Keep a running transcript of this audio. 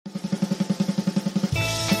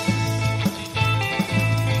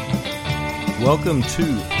Welcome to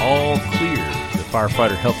All Clear, the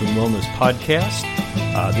Firefighter Health and Wellness Podcast.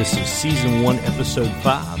 This is Season 1, Episode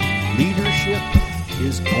 5, Leadership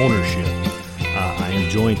is Ownership. I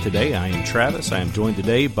am Travis. I am joined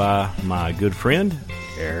today by my good friend,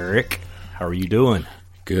 Eric. How are you doing?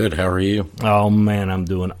 Good. How are you? Oh, man, I'm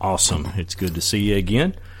doing awesome. It's good to see you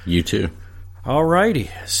again. You too. All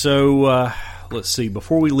righty. So, let's see.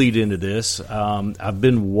 Before we lead into this, I've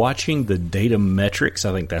been watching the data metrics.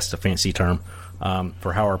 I think that's the fancy term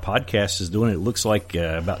for how our podcast is doing. It looks like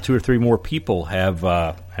about 2 or 3 more people have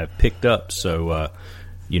picked up. So,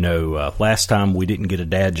 last time we didn't get a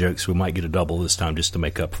dad joke, so we might get a double this time just to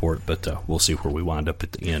make up for it. But we'll see where we wind up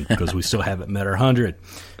at the end because we still haven't met our 100.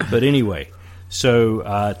 But anyway,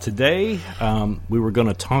 so today we were going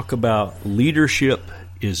to talk about leadership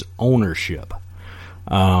is ownership.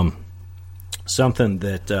 Something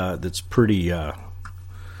that's pretty near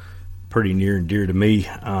and dear to me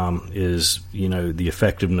is the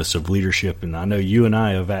effectiveness of leadership, and I know you and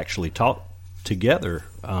I have actually taught together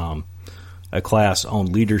a class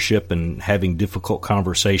on leadership and having difficult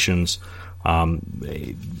conversations.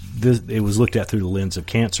 It was looked at through the lens of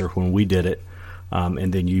cancer when we did it,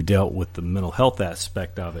 and then you dealt with the mental health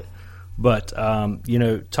aspect of it. But,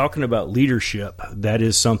 talking about leadership, that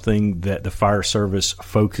is something that the fire service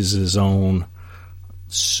focuses on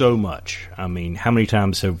so much. I mean, how many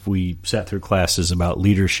times have we sat through classes about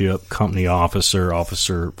leadership, company officer,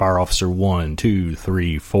 fire officer 1, 2,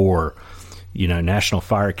 3, 4, National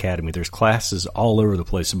Fire Academy. There's classes all over the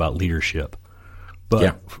place about leadership. But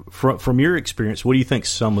yeah. From your experience, what do you think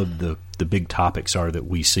some of the big topics are that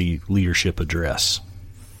we see leadership address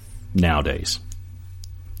nowadays?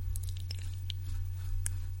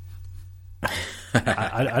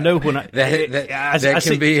 I know when that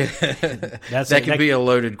can be a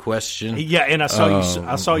loaded question. Yeah, and I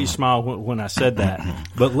saw you smile when I said that.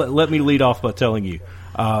 But let me lead off by telling you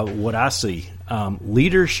what I see.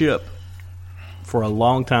 Leadership for a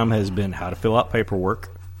long time has been how to fill out paperwork,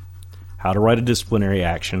 how to write a disciplinary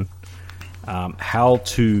action, how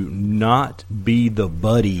to not be the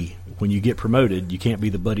buddy when you get promoted. You can't be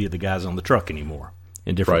the buddy of the guys on the truck anymore,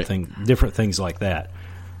 and different things like that.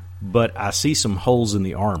 But I see some holes in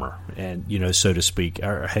the armor, and so to speak.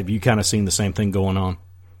 Have you kind of seen the same thing going on?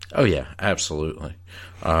 Oh yeah, absolutely.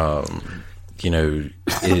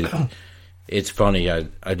 It's funny.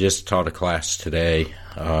 I just taught a class today,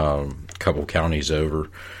 a couple counties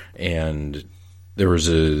over, and it was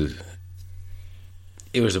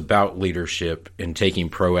about leadership and taking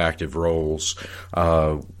proactive roles.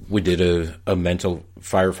 We did a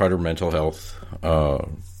firefighter mental health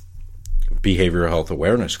behavioral health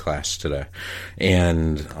awareness class today,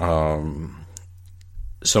 and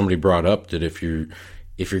somebody brought up that if you're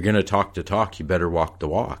going to talk the talk, you better walk the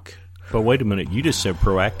walk. But wait a minute, you just said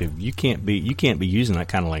proactive. You can't be using that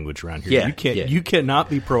kind of language around here. Yeah, you cannot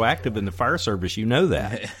be proactive in the fire service. You know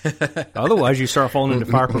that. Otherwise, you start falling into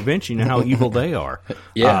fire prevention. You know how evil they are.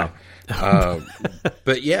 Yeah,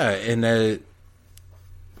 but yeah, and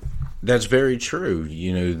that's very true.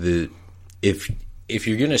 If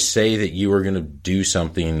you're going to say that you are going to do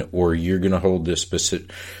something, or you're going to hold this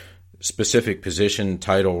specific position,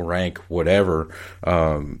 title, rank, whatever,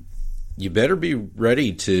 you better be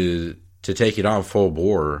ready to take it on full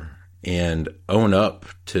bore and own up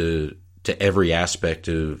to every aspect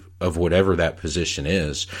of whatever that position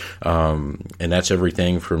is. And that's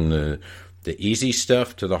everything from the easy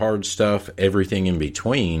stuff to the hard stuff, everything in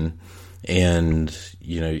between. And,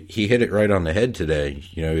 he hit it right on the head today.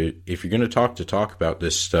 If you're going to talk about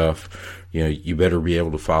this stuff, you better be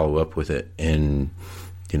able to follow up with it and,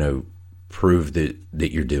 prove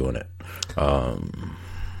that you're doing it.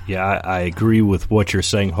 Yeah, I agree with what you're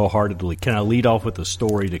saying wholeheartedly. Can I lead off with a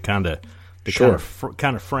story to kind of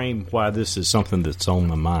frame why this is something that's on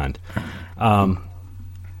my mind?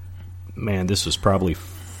 This was probably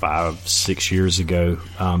 5-6 years ago,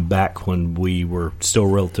 back when we were still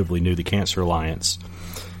relatively new to Cancer Alliance.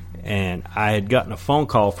 And I had gotten a phone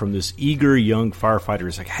call from this eager young firefighter.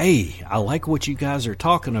 He's like, "Hey, I like what you guys are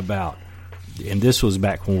talking about." And this was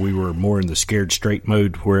back when we were more in the scared straight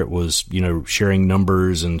mode, where it was, sharing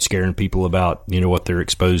numbers and scaring people about, what they're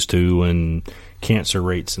exposed to and cancer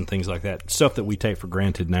rates and things like that. Stuff that we take for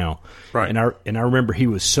granted now. Right. And I remember he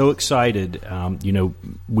was so excited.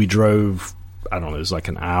 We drove, I don't know, it was like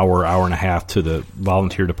an hour and a half to the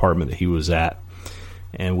volunteer department that he was at.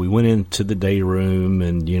 And we went into the day room,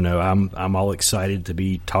 and I'm all excited to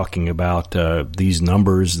be talking about these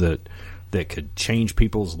numbers that could change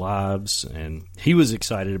people's lives, and he was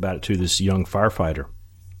excited about it too, this young firefighter.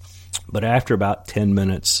 But after about 10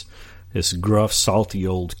 minutes, this gruff, salty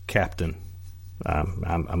old captain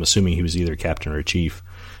I'm assuming he was either captain or a chief.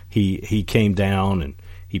 He came down and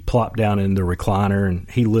he plopped down in the recliner and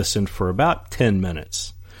he listened for about 10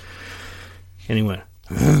 minutes. And he went,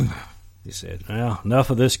 he said, well, enough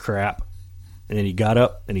of this crap. And then he got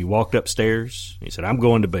up and he walked upstairs. He said, I'm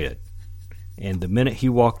going to bed. And the minute he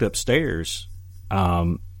walked upstairs,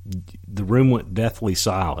 the room went deathly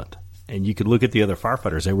silent. And you could look at the other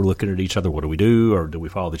firefighters. They were looking at each other. What do we do? Or do we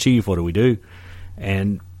follow the chief? What do we do?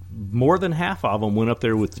 And more than half of them went up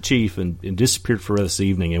there with the chief and disappeared for us this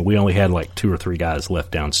evening. And we only had like 2 or 3 guys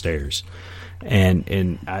left downstairs.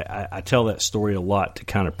 And I tell that story a lot to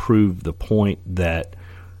kind of prove the point that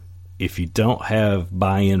if you don't have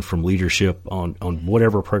buy-in from leadership on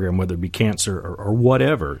whatever program, whether it be cancer or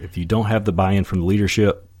whatever, if you don't have the buy-in from the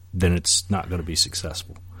leadership, then it's not going to be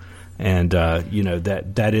successful. And,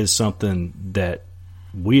 that is something that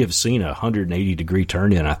we have seen a 180-degree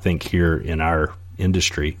turn in, I think, here in our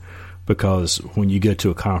industry, because when you go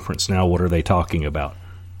to a conference now, what are they talking about?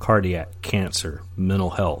 Cardiac, cancer,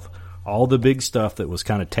 mental health, all the big stuff that was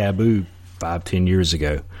kind of taboo 5-10 years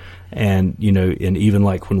ago. And, and even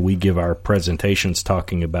like when we give our presentations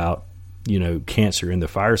talking about, cancer in the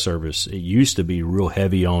fire service, it used to be real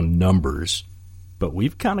heavy on numbers. But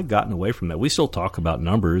we've kind of gotten away from that. We still talk about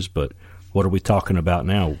numbers, but what are we talking about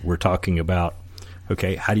now? We're talking about,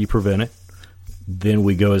 okay, how do you prevent it? Then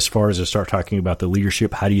we go as far as to start talking about the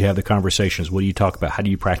leadership. How do you have the conversations? What do you talk about? How do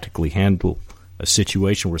you practically handle a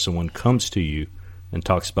situation where someone comes to you and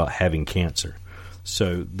talks about having cancer?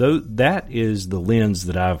 So that is the lens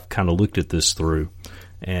that I've kind of looked at this through.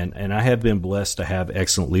 And I have been blessed to have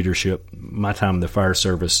excellent leadership. My time in the fire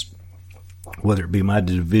service, whether it be my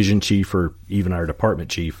division chief or even our department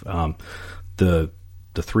chief, the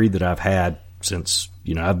 3 that I've had since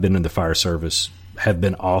I've been in the fire service have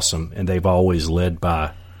been awesome, and they've always led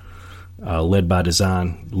by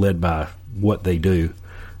design, led by what they do.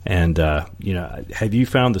 And have you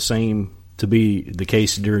found the same to be the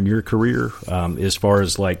case during your career, as far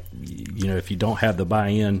as like if you don't have the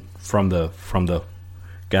buy-in from the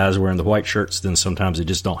guys wearing the white shirts, then sometimes it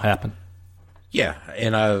just don't happen? Yeah,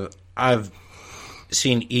 and I've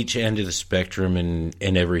seen each end of the spectrum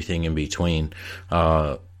and everything in between,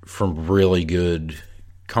 from really good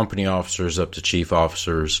company officers up to chief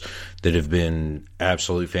officers that have been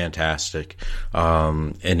absolutely fantastic,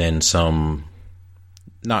 and then some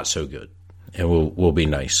not so good. And we'll be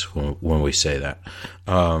nice when we say that,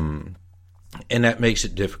 and that makes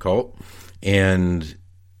it difficult. And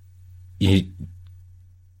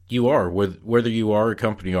you are, whether you are a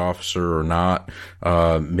company officer or not,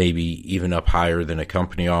 maybe even up higher than a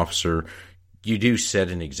company officer, you do set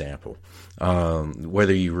an example.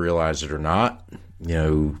 Whether you realize it or not,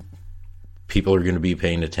 people are going to be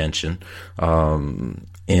paying attention,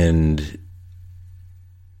 and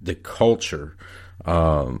the culture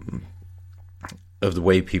of the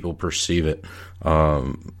way people perceive it,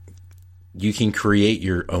 you can create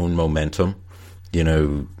your own momentum,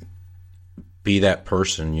 be that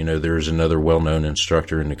person. There's another well-known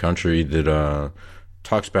instructor in the country that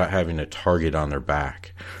talks about having a target on their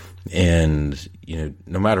back. And,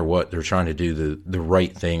 no matter what, they're trying to do the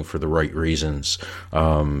right thing for the right reasons,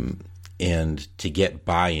 and to get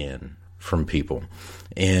buy-in from people.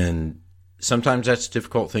 And sometimes that's a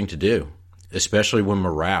difficult thing to do, especially when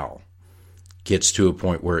morale gets to a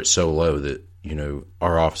point where it's so low that,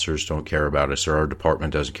 our officers don't care about us, or our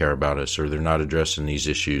department doesn't care about us, or they're not addressing these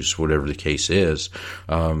issues, whatever the case is.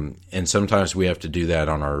 And sometimes we have to do that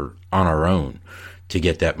on our own to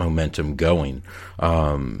get that momentum going,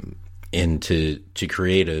 and to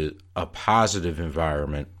create a positive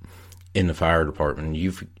environment in the fire department.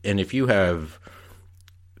 And if you have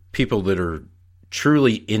people that are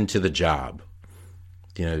truly into the job,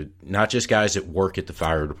 not just guys that work at the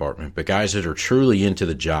fire department, but guys that are truly into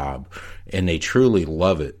the job and they truly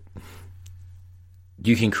love it,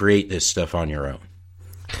 you can create this stuff on your own.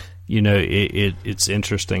 It's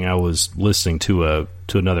interesting. I was listening to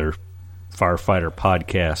another firefighter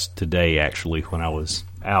podcast today, actually, when I was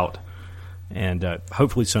out, and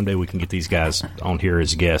hopefully someday we can get these guys on here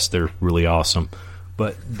as guests. They're really awesome.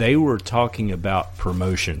 But they were talking about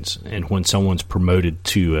promotions, and when someone's promoted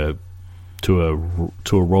to a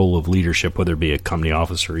role of leadership, whether it be a company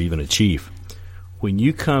officer or even a chief, when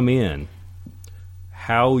you come in,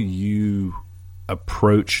 how you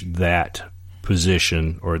approach that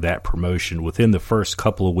position or that promotion within the first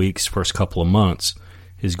couple of weeks, first couple of months,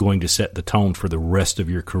 is going to set the tone for the rest of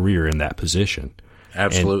your career in that position.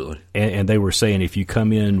 Absolutely. And they were saying if you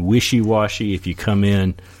come in wishy-washy, if you come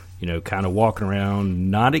in, kind of walking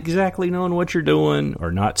around, not exactly knowing what you're doing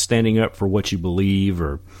or not standing up for what you believe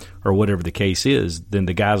or whatever the case is, then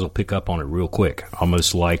the guys will pick up on it real quick,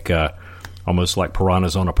 almost like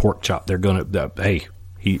piranhas on a pork chop. They're going to, hey,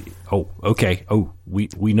 we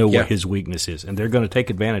know what his weakness is, and they're going to take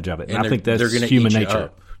advantage of it. And I think that's human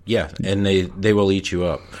nature. Yeah, and they will eat you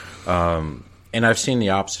up. And I've seen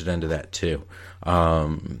the opposite end of that too,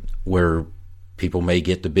 where people may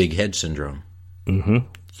get the big head syndrome. Mm-hmm.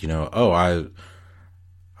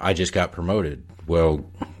 I just got promoted. Well,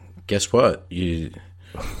 guess what?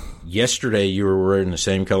 Yesterday you were wearing the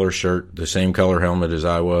same color shirt, the same color helmet as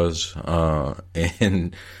I was,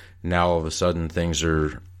 and now all of a sudden things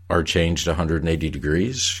are changed 180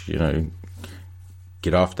 degrees.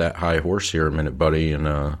 Get off that high horse here a minute, buddy,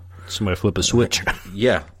 and somebody flip a switch.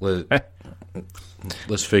 Yeah,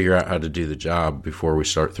 let's figure out how to do the job before we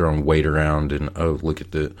start throwing weight around and look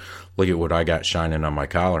at what I got shining on my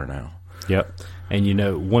collar now. Yep.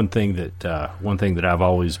 And one thing that I've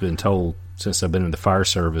always been told since I've been in the fire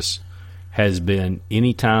service has been,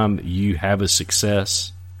 anytime you have a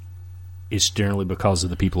success, it's generally because of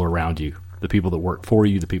the people around you, the people that work for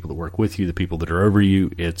you, the people that work with you, the people that are over you.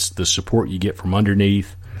 It's the support you get from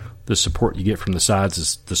underneath, the support you get from the sides,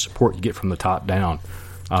 is the support you get from the top down.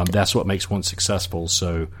 That's what makes one successful.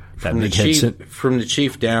 So that from the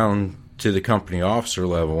chief down to the company officer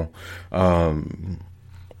level,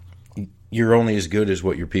 you're only as good as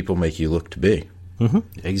what your people make you look to be.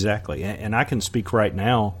 Mm-hmm. Exactly. And I can speak right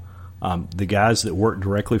now. The guys that work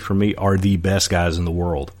directly for me are the best guys in the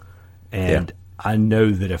world. And I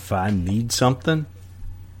know that if I need something,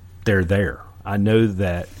 they're there. I know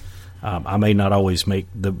that I may not always make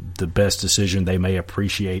the best decision they may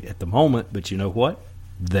appreciate at the moment, but you know what?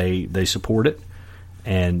 They support it.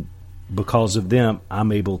 And because of them,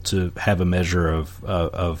 I'm able to have a measure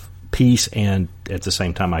of peace and at the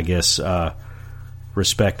same time, I guess,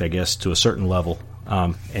 respect, I guess, to a certain level.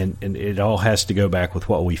 And it all has to go back with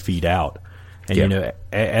what we feed out. And,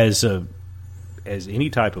 as any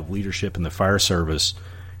type of leadership in the fire service,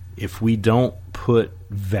 if we don't put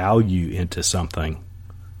value into something,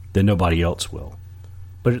 then nobody else will.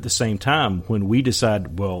 But at the same time, when we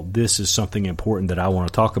decide, well, this is something important that I want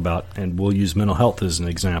to talk about, and we'll use mental health as an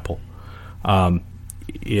example.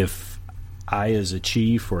 If I, as a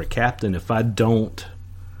chief or a captain, if I don't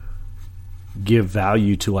give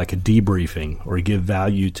value to like a debriefing or give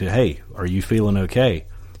value to, hey, are you feeling okay?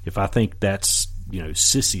 If I think that's,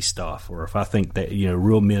 sissy stuff, or if I think that,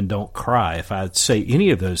 real men don't cry, if I say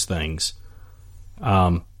any of those things,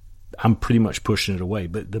 I'm pretty much pushing it away.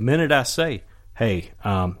 But the minute I say, hey,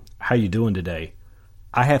 how you doing today?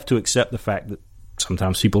 I have to accept the fact that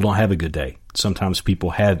sometimes people don't have a good day. Sometimes people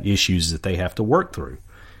have issues that they have to work through.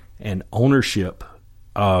 And ownership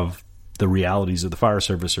of the realities of the fire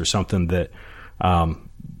service are something that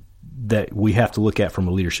that we have to look at from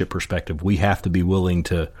a leadership perspective. We have to be willing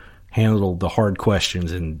to handle the hard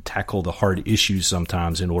questions and tackle the hard issues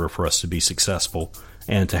sometimes in order for us to be successful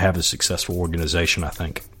and to have a successful organization, I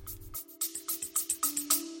think.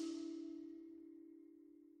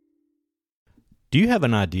 Do you have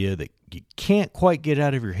an idea that you can't quite get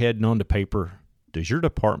out of your head and onto paper? Does your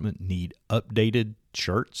department need updated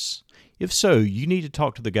shirts? If so, you need to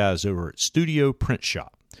talk to the guys over at Studio Print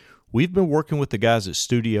Shop. We've been working with the guys at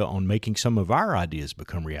Studio on making some of our ideas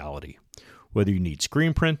become reality. Whether you need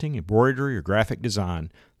screen printing, embroidery, or graphic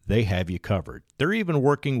design, they have you covered. They're even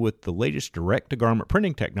working with the latest direct-to-garment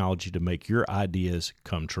printing technology to make your ideas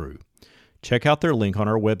come true. Check out their link on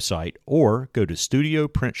our website or go to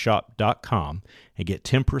studioprintshop.com and get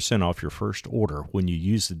 10% off your first order when you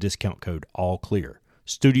use the discount code ALLCLEAR.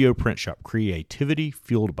 Studio Print Shop, creativity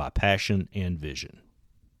fueled by passion and vision.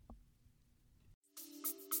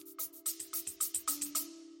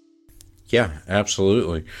 Yeah,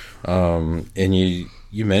 absolutely. And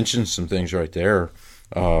you mentioned some things right there.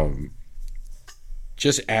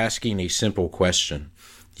 Just asking a simple question.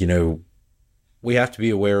 We have to be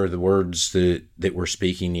aware of the words that we're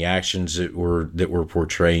speaking, the actions that we're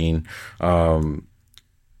portraying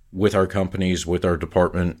with our companies, with our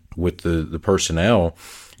department, with the personnel,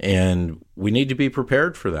 and we need to be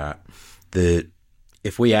prepared for that. That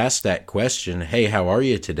if we ask that question, "Hey, how are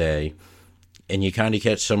you today?" and you kind of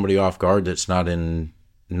catch somebody off guard that's not in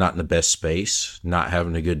the best space, not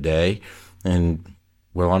having a good day, and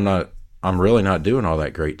I'm really not doing all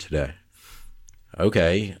that great today.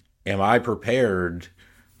 Okay. Am I prepared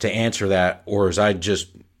to answer that, or was I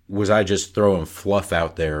just throwing fluff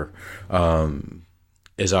out there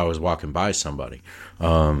as I was walking by somebody?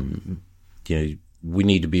 We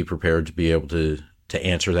need to be prepared to be able to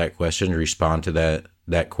answer that question, respond to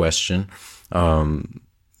that question.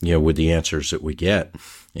 with the answers that we get.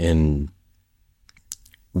 And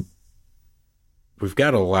we've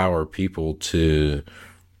got to allow our people to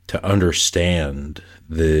understand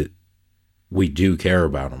that we do care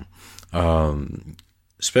about them,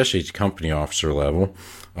 especially at the company officer level.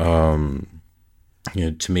 To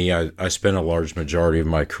me, I spent a large majority of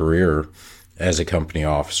my career as a company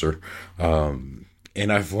officer, and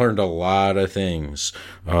I've learned a lot of things,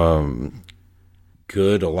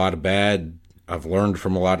 good, a lot of bad. I've learned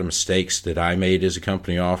from a lot of mistakes that I made as a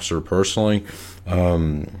company officer personally.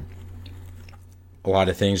 A lot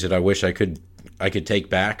of things that I wish I could take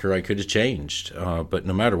back or I could have changed. But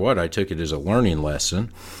no matter what, I took it as a learning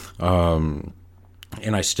lesson. And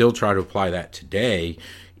I still try to apply that today,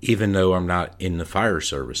 even though I'm not in the fire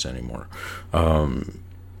service anymore. And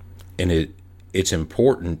it's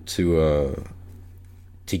important to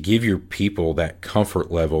give your people that comfort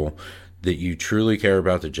level that you truly care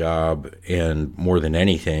about the job, and more than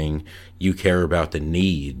anything, you care about the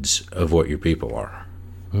needs of what your people are.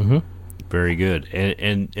 Mm-hmm. Very good.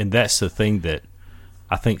 And that's the thing that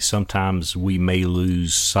I think sometimes we may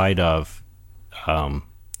lose sight of,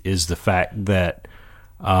 is the fact that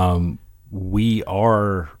we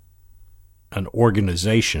are an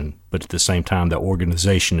organization, but at the same time, the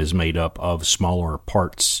organization is made up of smaller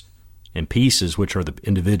parts and pieces, which are the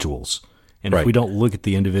individuals. And right. If we don't look at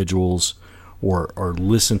the individuals or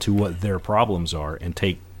listen to what their problems are and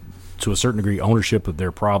take, to a certain degree, ownership of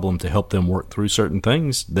their problem to help them work through certain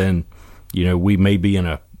things, then we may be in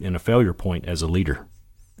a failure point as a leader.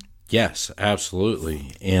 Yes,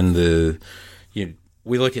 absolutely. And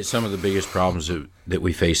we look at some of the biggest problems that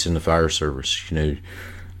we face in the fire service.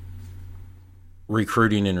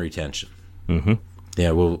 Recruiting and retention. Mm-hmm.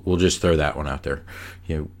 Yeah, we'll just throw that one out there.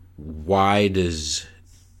 Why does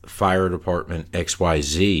fire department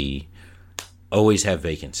XYZ always have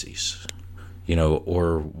vacancies?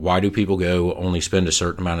 Or why do people go only spend a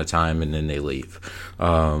certain amount of time and then they leave?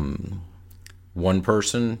 One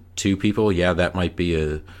person, two people, yeah, that might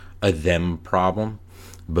be a them problem.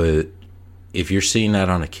 But if you're seeing that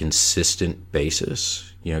on a consistent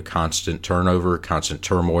basis, constant turnover, constant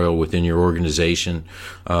turmoil within your organization,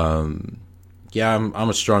 I'm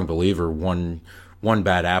a strong believer. One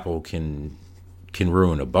bad apple can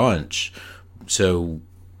ruin a bunch. So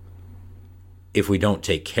if we don't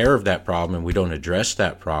take care of that problem and we don't address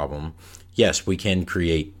that problem, yes, we can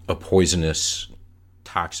create a poisonous,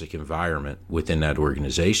 toxic environment within that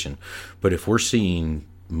organization. But if we're seeing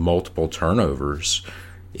multiple turnovers,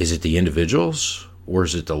 is it the individuals or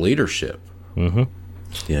is it the leadership? Mm-hmm.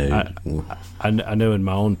 I know in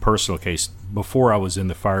my own personal case, before I was in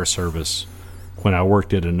the fire service, when I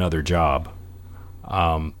worked at another job,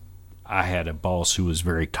 I had a boss who was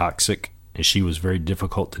very toxic, and she was very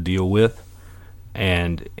difficult to deal with.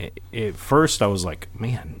 And at first I was like,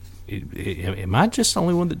 man, am I just the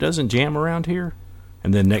only one that doesn't jam around here?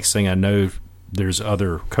 And then next thing I know, there's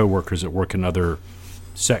other coworkers that work in other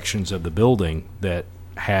sections of the building that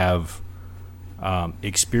have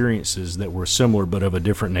experiences that were similar but of a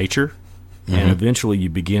different nature. Mm-hmm. And eventually you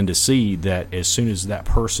begin to see that as soon as that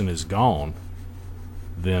person is gone,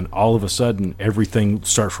 then all of a sudden everything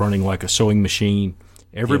starts running like a sewing machine.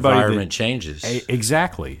 Everybody, the environment changes.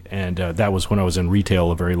 Exactly. And that was when I was in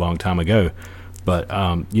retail a very long time ago. But,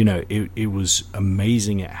 it was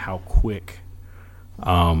amazing at how quick,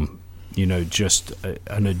 just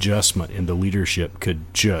an adjustment in the leadership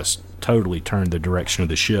could just totally turn the direction of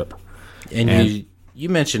the ship. And you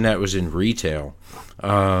mentioned that was in retail.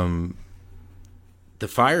 The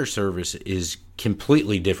fire service is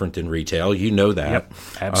completely different than retail. You know that. Yep,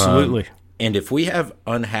 absolutely. And if we have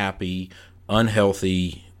unhealthy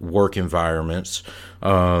work environments,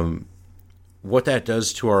 what that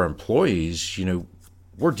does to our employees,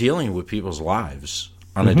 we're dealing with people's lives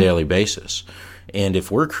on a daily basis. And if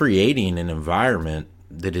we're creating an environment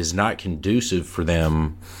that is not conducive for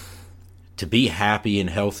them to be happy and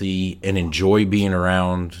healthy and enjoy being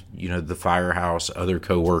around, the firehouse, other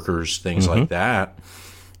coworkers, things like that,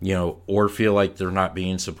 or feel like they're not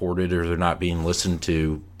being supported or they're not being listened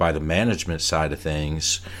to by the management side of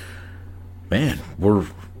things, man, we're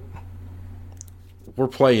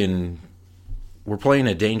playing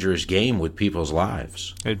a dangerous game with people's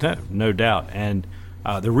lives. No doubt. And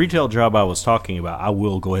the retail job I was talking about, I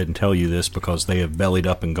will go ahead and tell you this because they have bellied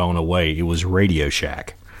up and gone away. It was Radio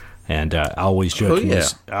Shack. And I always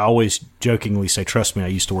jokingly say, trust me, I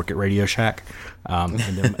used to work at Radio Shack.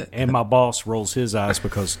 And my boss rolls his eyes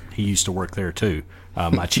because he used to work there too.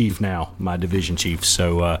 My chief now, my division chief.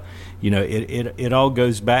 So, it all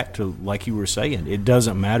goes back to, like you were saying, it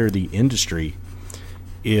doesn't matter the industry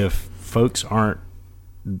if folks aren't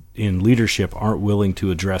in leadership aren't willing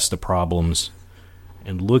to address the problems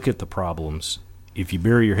and look at the problems, if you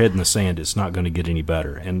bury your head in the sand, it's not going to get any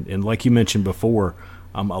better. And like you mentioned before,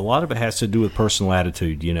 a lot of it has to do with personal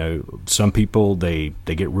attitude. You know, some people, they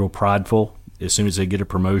get real prideful as soon as they get a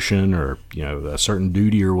promotion or, you know, a certain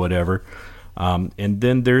duty or whatever. And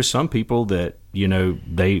then there's some people that, you know,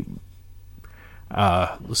 they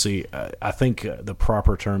let's see, I think the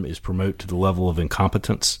proper term is promote to the level of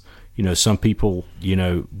incompetence. You know, some people, you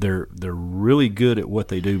know, they're really good at what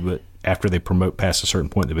they do, but after they promote past a certain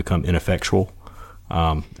point, they become ineffectual.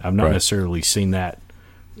 I've not necessarily seen that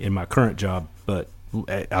in my current job, but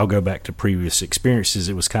I'll go back to previous experiences.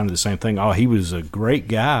 It was kind of the same thing. Oh, he was a great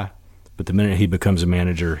guy, but the minute he becomes a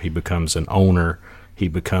manager, he becomes an owner, he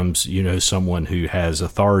becomes, you know, someone who has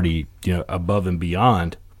authority, you know, above and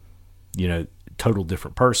beyond, you know, total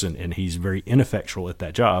different person, and he's very ineffectual at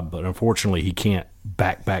that job. But unfortunately, he can't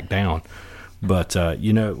back down. But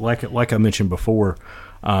you know, like I mentioned before,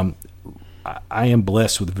 I am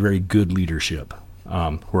blessed with very good leadership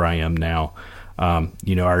where I am now.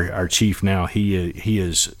 You know, our chief now, he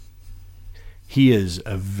is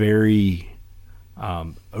a very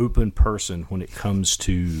open person when it comes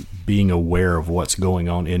to being aware of what's going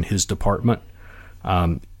on in his department.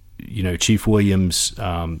 You know, Chief Williams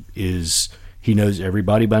he knows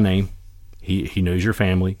everybody by name. He knows your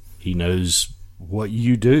family. He knows what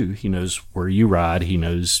you do. He knows where you ride. He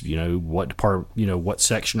knows, you know, what department, you know, what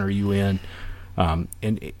section are you in.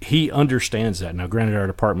 And he understands that. Now, granted, our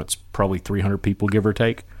department's probably 300 people, give or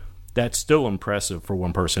take. That's still impressive for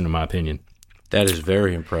one person, in my opinion. That is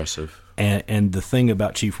very impressive. And the thing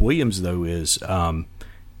about Chief Williams, though, is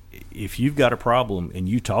if you've got a problem and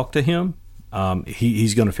you talk to him,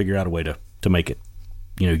 he's going to figure out a way to make it,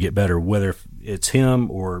 you know, get better. Whether it's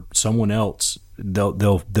him or someone else,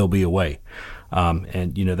 there'll be a way.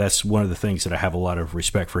 And you know, that's one of the things that I have a lot of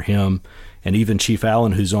respect for him. And even Chief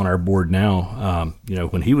Allen, who's on our board now, you know,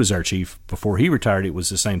 when he was our chief before he retired, it was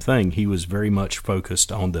the same thing. He was very much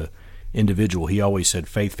focused on the individual. He always said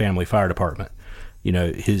faith, family, fire department. You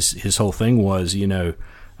know, his whole thing was, you know,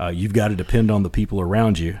 you've got to depend on the people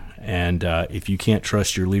around you. And if you can't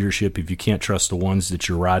trust your leadership, if you can't trust the ones that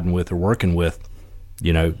you're riding with or working with,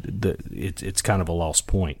 you know, it's kind of a lost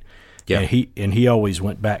point. Yeah. And he always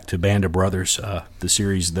went back to Band of Brothers, the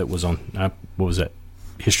series that was on, what was that,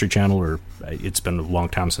 History Channel, or it's been a long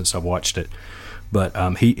time since I've watched it.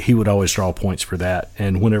 But he would always draw points for that.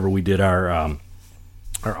 And whenever we did our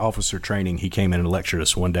officer training, he came in and lectured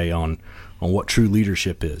us one day on what true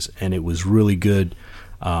leadership is. And it was really good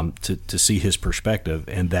to see his perspective.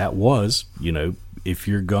 And that was, you know, if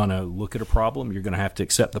you're going to look at a problem, you're going to have to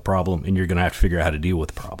accept the problem, and you're going to have to figure out how to deal with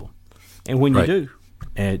the problem. And when you do,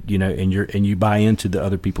 and you know, and you buy into the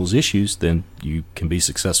other people's issues, then you can be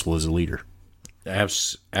successful as a leader.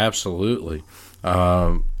 Absolutely.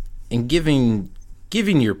 And giving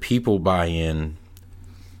your people buy-in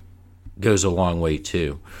goes a long way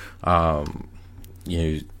too. You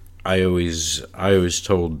know, I always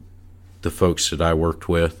told the folks that I worked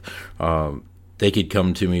with, they could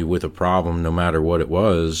come to me with a problem no matter what it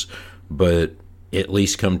was, but at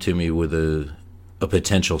least come to me with a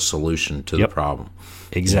potential solution to the problem.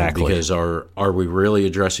 Exactly. You know, because are we really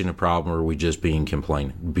addressing a problem, or are we just being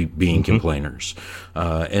complainers?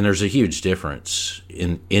 And there's a huge difference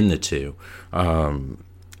in the two.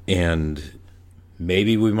 And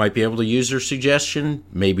maybe we might be able to use their suggestion.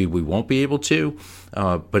 Maybe we won't be able to.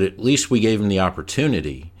 But at least we gave them the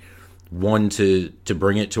opportunity, one, to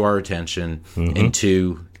bring it to our attention, and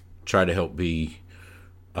two, try to help be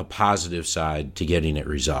a positive side to getting it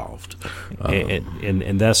resolved.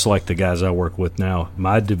 And that's like the guys I work with now.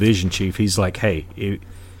 My division chief, he's like, hey,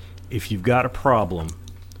 if you've got a problem,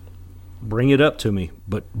 bring it up to me,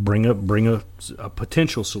 but bring a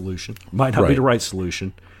potential solution. Might not be the right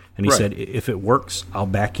solution. And he said, if it works, I'll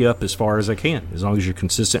back you up as far as I can. As long as you're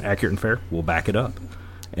consistent, accurate, and fair, we'll back it up.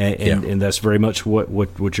 And that's very much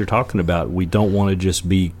what you're talking about. We don't want to just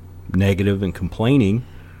be negative and complaining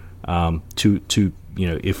to you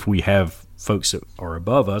know, if we have folks that are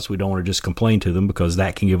above us, we don't want to just complain to them, because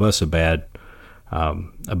that can give us a bad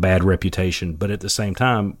reputation. But at the same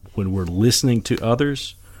time, when we're listening to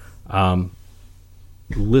others,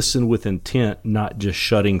 listen with intent, not just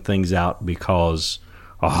shutting things out because,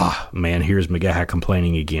 man, here's McGaha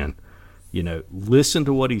complaining again. You know, listen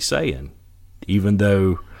to what he's saying, even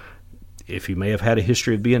though if he may have had a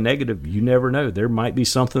history of being negative, you never know. There might be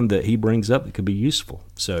something that he brings up that could be useful.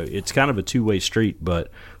 So it's kind of a two-way street, but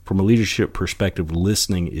from a leadership perspective,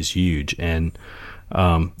 listening is huge. And,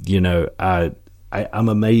 you know, I'm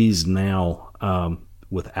amazed now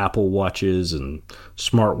with Apple Watches and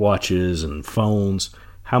smartwatches and phones,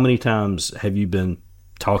 how many times have you been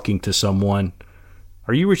talking to someone?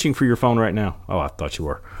 Are you reaching for your phone right now? Oh, I thought you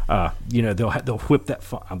were. They'll whip that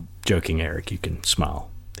phone. I'm joking, Eric. You can smile.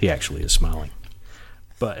 He actually is smiling.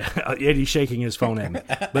 But Eddie's shaking his phone at me.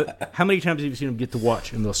 But how many times have you seen them get the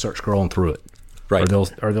watch and they'll start scrolling through it? Right.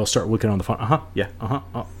 Or they'll start looking on the phone. Yeah.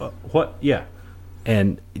 What? Yeah.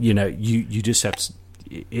 And you just have to.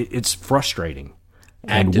 It's frustrating.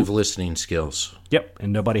 Active listening skills. Yep.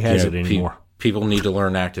 And nobody has it anymore. People need to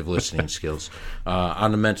learn active listening skills.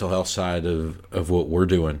 On the mental health side of what we're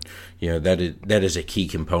doing, that is a key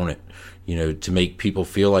component, to make people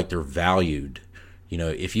feel like they're valued.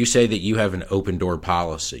 If you say that you have an open door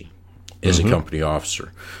policy as a company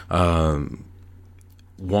officer,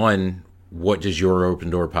 one, what does your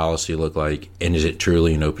open door policy look like? And is it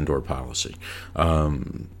truly an open door policy?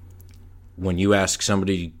 When you ask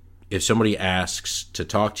somebody, if somebody asks to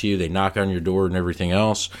talk to you, they knock on your door and everything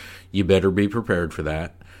else, you better be prepared for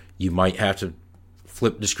that. You might have to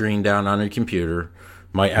flip the screen down on your computer,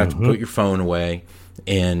 might have to put your phone away,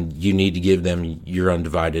 and you need to give them your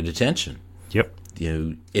undivided attention. Yep.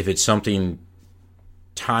 If it's something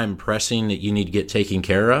time pressing that you need to get taken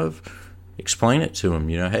care of, explain it to them.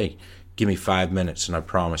 Hey, give me 5 minutes, and I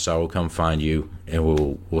promise I will come find you, and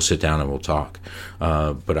we'll sit down and we'll talk.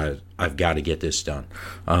 But I've got to get this done.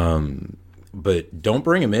 But don't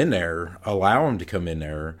bring them in there. Allow them to come in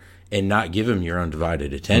there and not give them your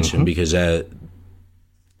undivided attention, because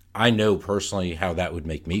I know personally how that would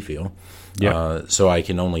make me feel. Yeah. So I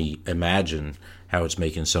can only imagine how it's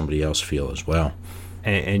making somebody else feel as well.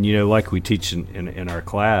 And like we teach in our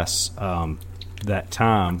class, that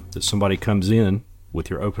time that somebody comes in with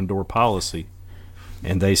your open door policy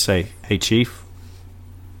and they say, hey, Chief,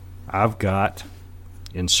 I've got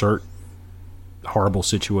insert horrible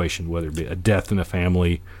situation, whether it be a death in a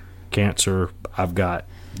family, cancer, I've got,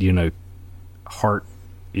 heart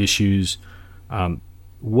issues,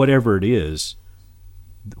 whatever it is,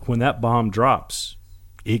 when that bomb drops,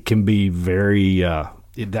 it can be very,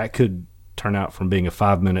 that could turn out from being a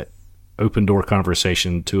 5-minute open door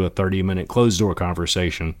conversation to a 30-minute closed door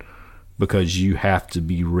conversation, because you have to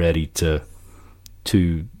be ready to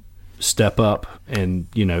step up, and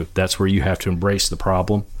that's where you have to embrace the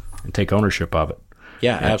problem and take ownership of it.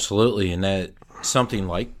 Yeah, absolutely. And that something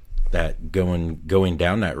like that, going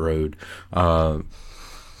down that road,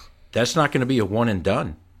 that's not going to be a one and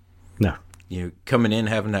done. No. Coming in,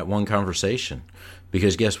 having that one conversation,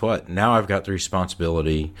 because guess what? Now I've got the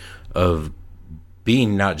responsibility of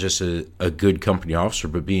being not just a good company officer,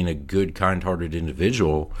 but being a good, kind-hearted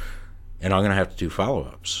individual, and I'm going to have to do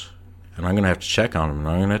follow-ups. And I'm going to have to check on him, and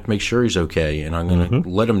I'm going to have to make sure he's okay, and I'm going to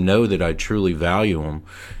let him know that I truly value him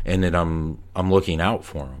and that I'm looking out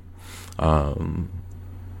for him.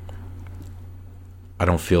 I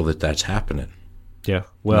don't feel that that's happening. Yeah,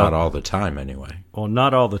 well, not all the time anyway. Well,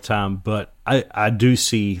 not all the time, but I do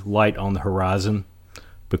see light on the horizon,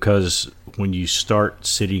 because when you start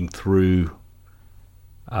sitting through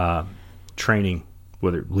training,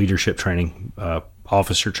 whether leadership training,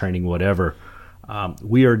 officer training, whatever,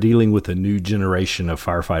 we are dealing with a new generation of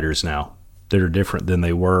firefighters now that are different than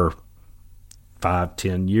they were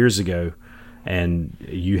 5-10 years ago, and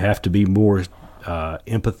you have to be more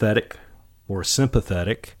empathetic, more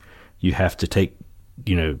sympathetic. You have to take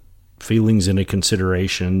feelings into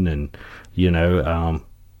consideration, and you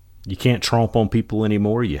can't tromp on people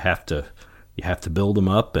anymore. You have to build them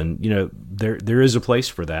up, and there is a place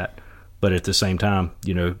for that. But at the same time,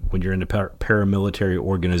 when you're in a paramilitary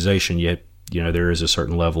organization, there is a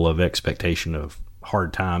certain level of expectation of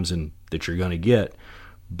hard times and that you're going to get.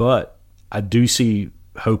 But I do see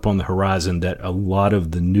hope on the horizon that a lot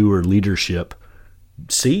of the newer leadership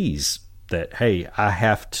sees that, hey, I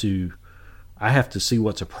have to see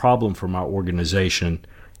what's a problem for my organization,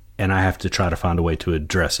 and I have to try to find a way to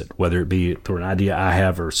address it, whether it be through an idea I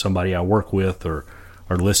have or somebody I work with, or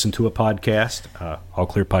listen to a podcast, All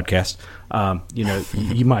Clear podcast.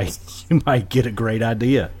 You might get a great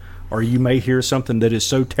idea, or you may hear something that is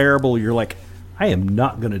so terrible you're like, I am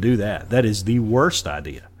not going to do that. That is the worst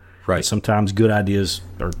idea. Right. But sometimes good ideas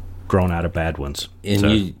are grown out of bad ones.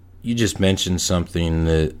 And you just mentioned something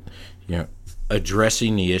that,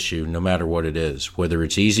 addressing the issue, no matter what it is, whether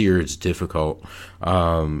it's easy or it's difficult,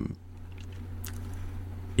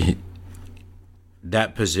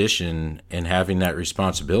 that position and having that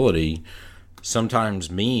responsibility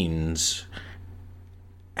sometimes means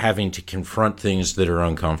having to confront things that are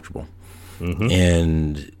uncomfortable.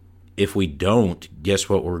 And if we don't, guess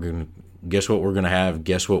what we're going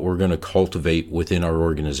to cultivate within our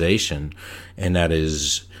organization, and that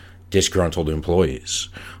is disgruntled employees.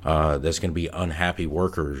 That's going to be unhappy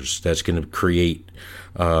workers. That's going to create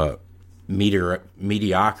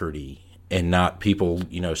mediocrity and not people,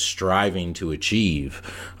 striving to achieve.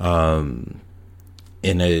 And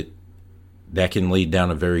that can lead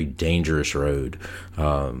down a very dangerous road.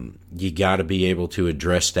 You got to be able to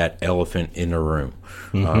address that elephant in the room.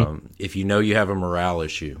 If you have a morale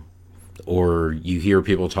issue, or you hear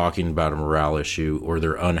people talking about a morale issue, or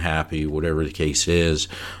they're unhappy, whatever the case is,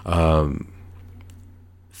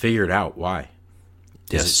 figure it out. Why?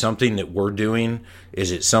 Is it something that we're doing?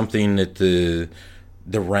 Is it something that the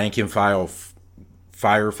rank and file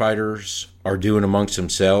firefighters are doing amongst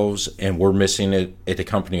themselves, and we're missing it at the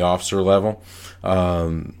company officer level?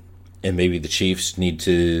 And maybe the chiefs need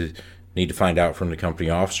to find out from the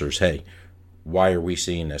company officers, hey, why are we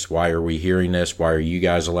seeing this? Why are we hearing this? Why are you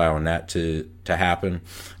guys allowing that to happen?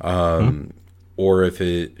 Or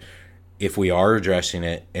if we are addressing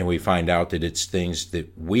it and we find out that it's things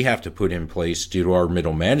that we have to put in place due to our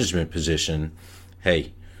middle management position,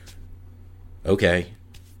 hey, okay,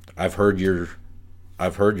 I've heard your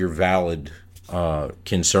valid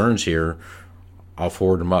concerns here. I'll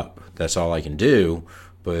forward them up. That's all I can do.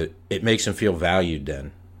 But it makes them feel valued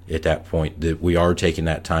then at that point, that we are taking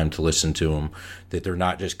that time to listen to them, that they're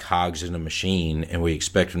not just cogs in a machine and we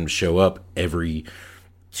expect them to show up every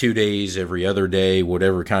 2 days, every other day,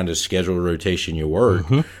 whatever kind of schedule rotation you work,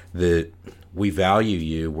 that we value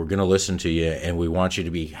you, we're going to listen to you, and we want you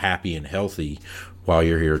to be happy and healthy while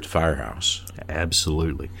you're here at the firehouse.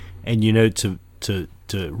 Absolutely. And, to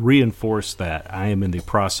reinforce that, I am in the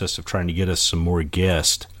process of trying to get us some more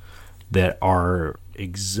guests that are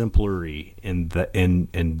exemplary in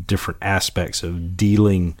different aspects of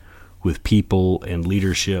dealing with people and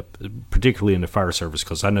leadership, particularly in the fire service,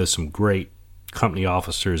 because I know some great company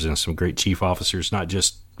officers and some great chief officers, not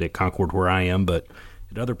just at Concord where I am, but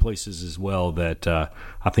at other places as well, that I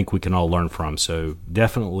think we can all learn from. So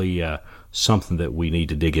definitely something that we need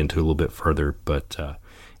to dig into a little bit further. But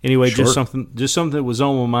anyway, Sure. just something that was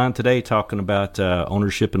on my mind today, talking about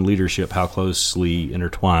ownership and leadership, how closely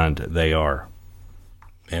intertwined they are.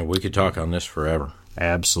 And we could talk on this forever.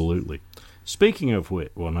 Absolutely. Speaking of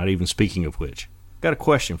which, well, not even speaking of which, got a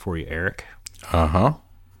question for you, Eric. Uh-huh.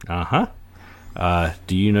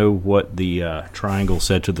 Do you know what the triangle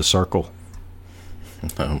said to the circle?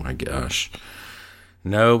 Oh, my gosh.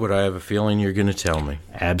 No, but I have a feeling you're going to tell me.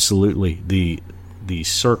 Absolutely. The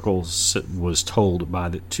circle was told by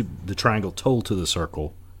the triangle told to the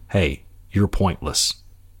circle, hey, you're pointless.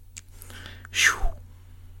 Whew.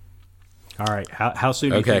 All right. How soon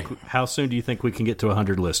do you think we can get to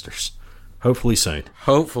 100 listeners? Hopefully soon.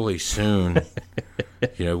 Hopefully soon.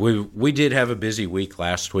 We did have a busy week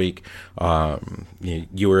last week.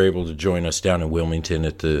 You were able to join us down in Wilmington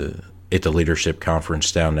at the leadership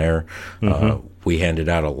conference down there. We handed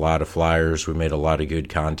out a lot of flyers. We made a lot of good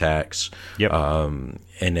contacts. Yep. And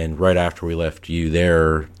then right after we left you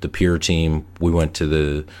there, the peer team, we went to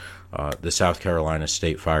the South Carolina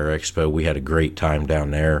State Fire Expo. We had a great time down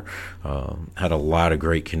there. Had a lot of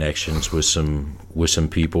great connections with some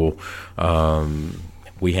people.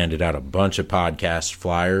 We handed out a bunch of podcast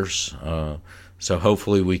flyers. So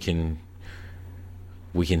hopefully we can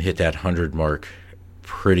hit that 100 mark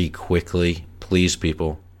pretty quickly. Please,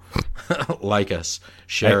 people, like us,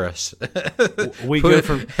 share us.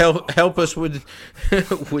 Help us with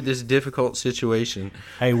this difficult situation.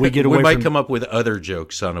 Hey, we get away. We might come up with other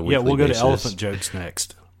jokes on a weekly basis. Yeah, we'll go to elephant jokes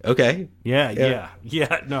next. Okay. Yeah.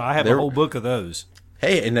 No, I have a whole book of those.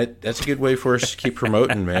 Hey, and that's a good way for us to keep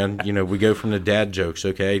promoting, man. We go from the dad jokes,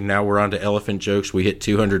 okay? Now we're on to elephant jokes. We hit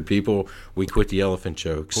 200 people. We quit the elephant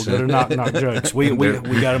jokes. We'll go to knock jokes. We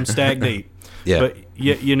got them stag deep. Yeah. But,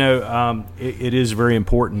 it is very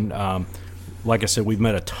important. Like I said, we've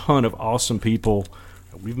met a ton of awesome people.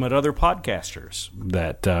 We've met other podcasters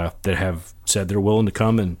that have said they're willing to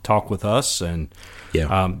come and talk with us. And,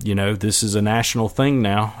 this is a national thing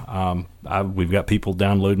now. We've got people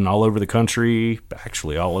downloading all over the country,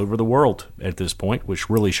 actually all over the world at this point, which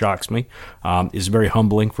really shocks me. It's very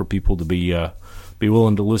humbling for people to be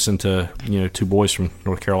willing to listen to, two boys from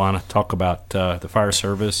North Carolina talk about the fire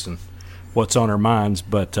service and what's on our minds.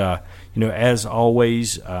 But, as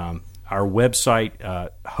always, our website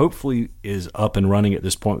hopefully is up and running at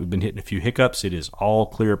this point. We've been hitting a few hiccups. It is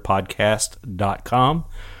allclearpodcast.com.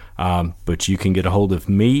 But you can get a hold of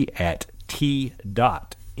me at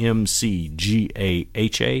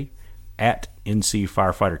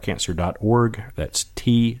t.mcgaha@ncfirefightercancer.org. That's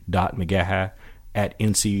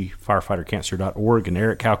t.mcgaha@ncfirefightercancer.org. And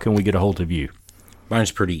Eric, how can we get a hold of you?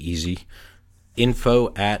 Mine's pretty easy.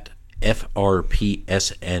 info@ncfirefightercancer.org. frpsn.org.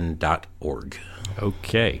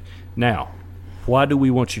 Okay. Now, why do we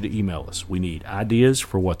want you to email us? We need ideas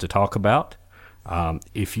for what to talk about.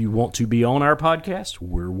 If you want to be on our podcast,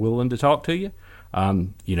 we're willing to talk to you.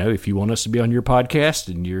 If you want us to be on your podcast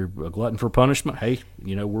and you're a glutton for punishment, hey,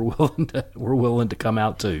 we're willing to come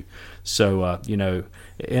out too. So,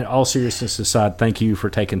 in all seriousness aside, thank you for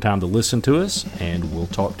taking time to listen to us, and we'll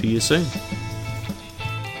talk to you soon.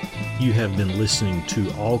 You have been listening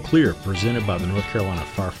to All Clear, presented by the North Carolina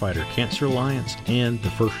Firefighter Cancer Alliance and the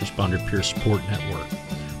First Responder Peer Support Network.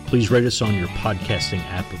 Please rate us on your podcasting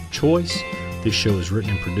app of choice. This show is written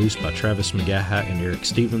and produced by Travis McGaha and Eric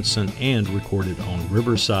Stevenson and recorded on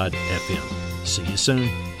Riverside FM. See you soon.